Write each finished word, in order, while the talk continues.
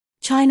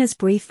China's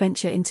brief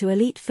venture into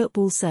elite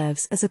football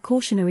serves as a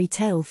cautionary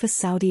tale for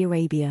Saudi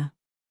Arabia.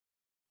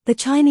 The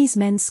Chinese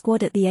men's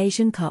squad at the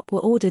Asian Cup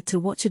were ordered to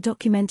watch a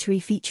documentary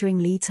featuring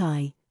Li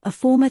Tai, a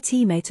former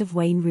teammate of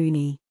Wayne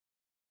Rooney.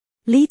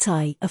 Li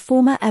Tai, a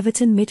former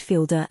Everton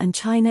midfielder and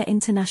China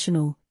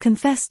international,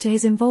 confessed to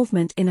his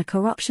involvement in a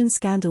corruption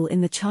scandal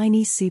in the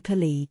Chinese Super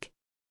League.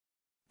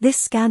 This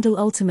scandal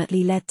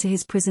ultimately led to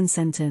his prison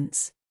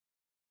sentence.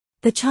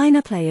 The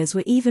China players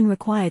were even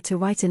required to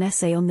write an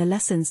essay on the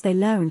lessons they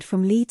learned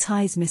from Li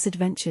Tai's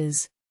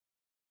misadventures.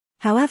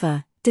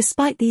 However,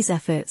 despite these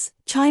efforts,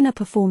 China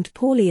performed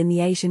poorly in the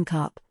Asian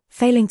Cup,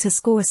 failing to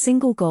score a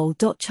single goal.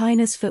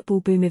 China's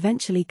football boom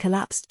eventually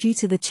collapsed due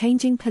to the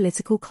changing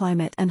political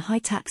climate and high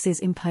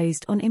taxes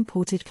imposed on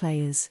imported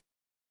players.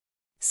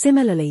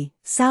 Similarly,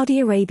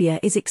 Saudi Arabia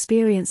is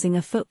experiencing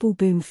a football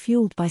boom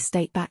fueled by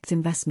state-backed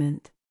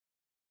investment.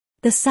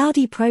 The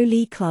Saudi Pro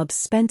League clubs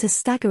spent a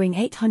staggering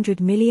 £800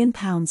 million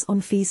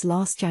on fees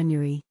last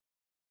January.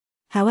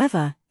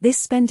 However, this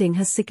spending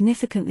has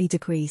significantly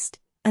decreased,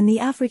 and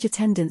the average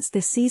attendance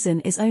this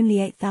season is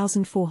only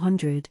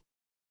 8,400.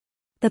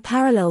 The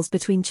parallels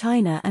between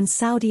China and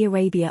Saudi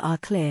Arabia are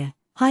clear,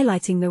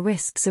 highlighting the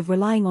risks of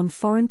relying on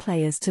foreign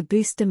players to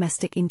boost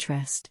domestic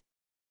interest.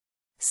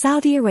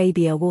 Saudi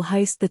Arabia will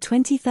host the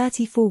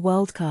 2034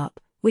 World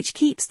Cup, which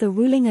keeps the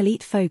ruling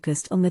elite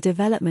focused on the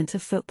development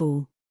of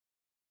football.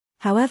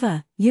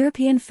 However,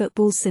 European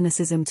football's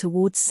cynicism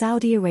towards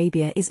Saudi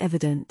Arabia is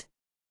evident.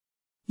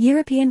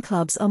 European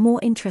clubs are more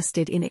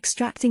interested in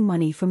extracting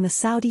money from the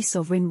Saudi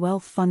sovereign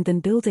wealth fund than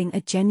building a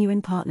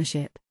genuine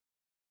partnership.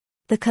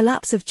 The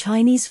collapse of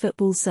Chinese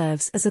football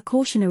serves as a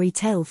cautionary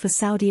tale for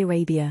Saudi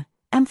Arabia,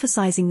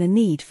 emphasizing the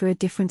need for a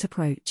different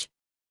approach.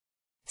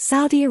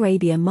 Saudi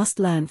Arabia must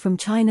learn from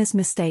China's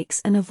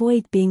mistakes and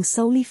avoid being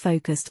solely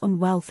focused on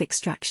wealth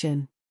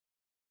extraction.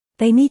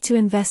 They need to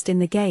invest in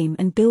the game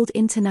and build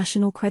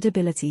international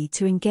credibility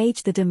to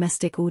engage the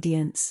domestic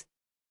audience.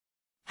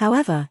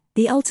 However,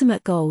 the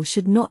ultimate goal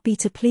should not be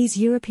to please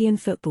European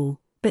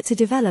football, but to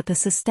develop a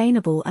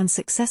sustainable and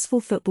successful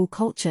football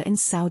culture in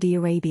Saudi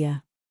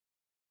Arabia.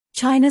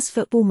 China's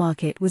football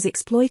market was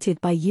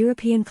exploited by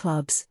European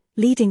clubs,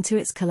 leading to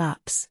its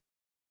collapse.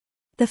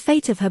 The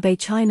fate of Hebei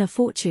China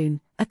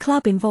Fortune, a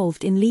club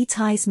involved in Li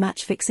Tai's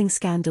match-fixing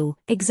scandal,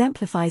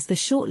 exemplifies the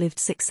short-lived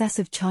success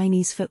of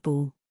Chinese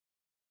football.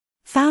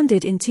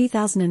 Founded in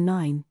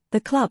 2009,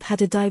 the club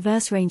had a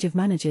diverse range of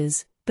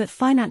managers, but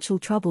financial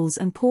troubles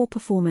and poor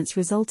performance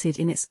resulted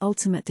in its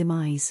ultimate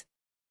demise.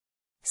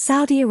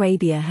 Saudi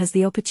Arabia has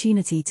the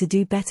opportunity to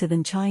do better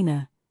than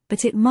China,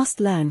 but it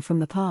must learn from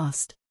the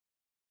past.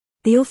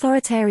 The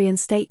authoritarian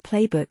state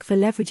playbook for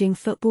leveraging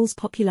football's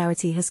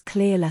popularity has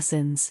clear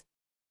lessons.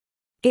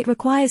 It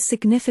requires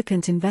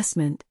significant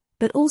investment,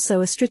 but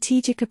also a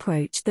strategic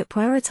approach that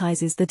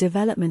prioritizes the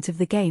development of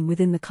the game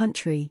within the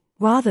country,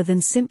 rather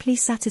than simply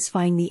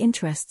satisfying the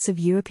interests of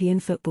European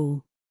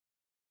football.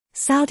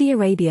 Saudi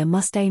Arabia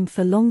must aim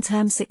for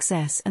long-term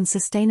success and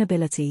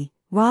sustainability,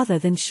 rather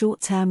than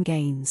short-term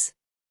gains.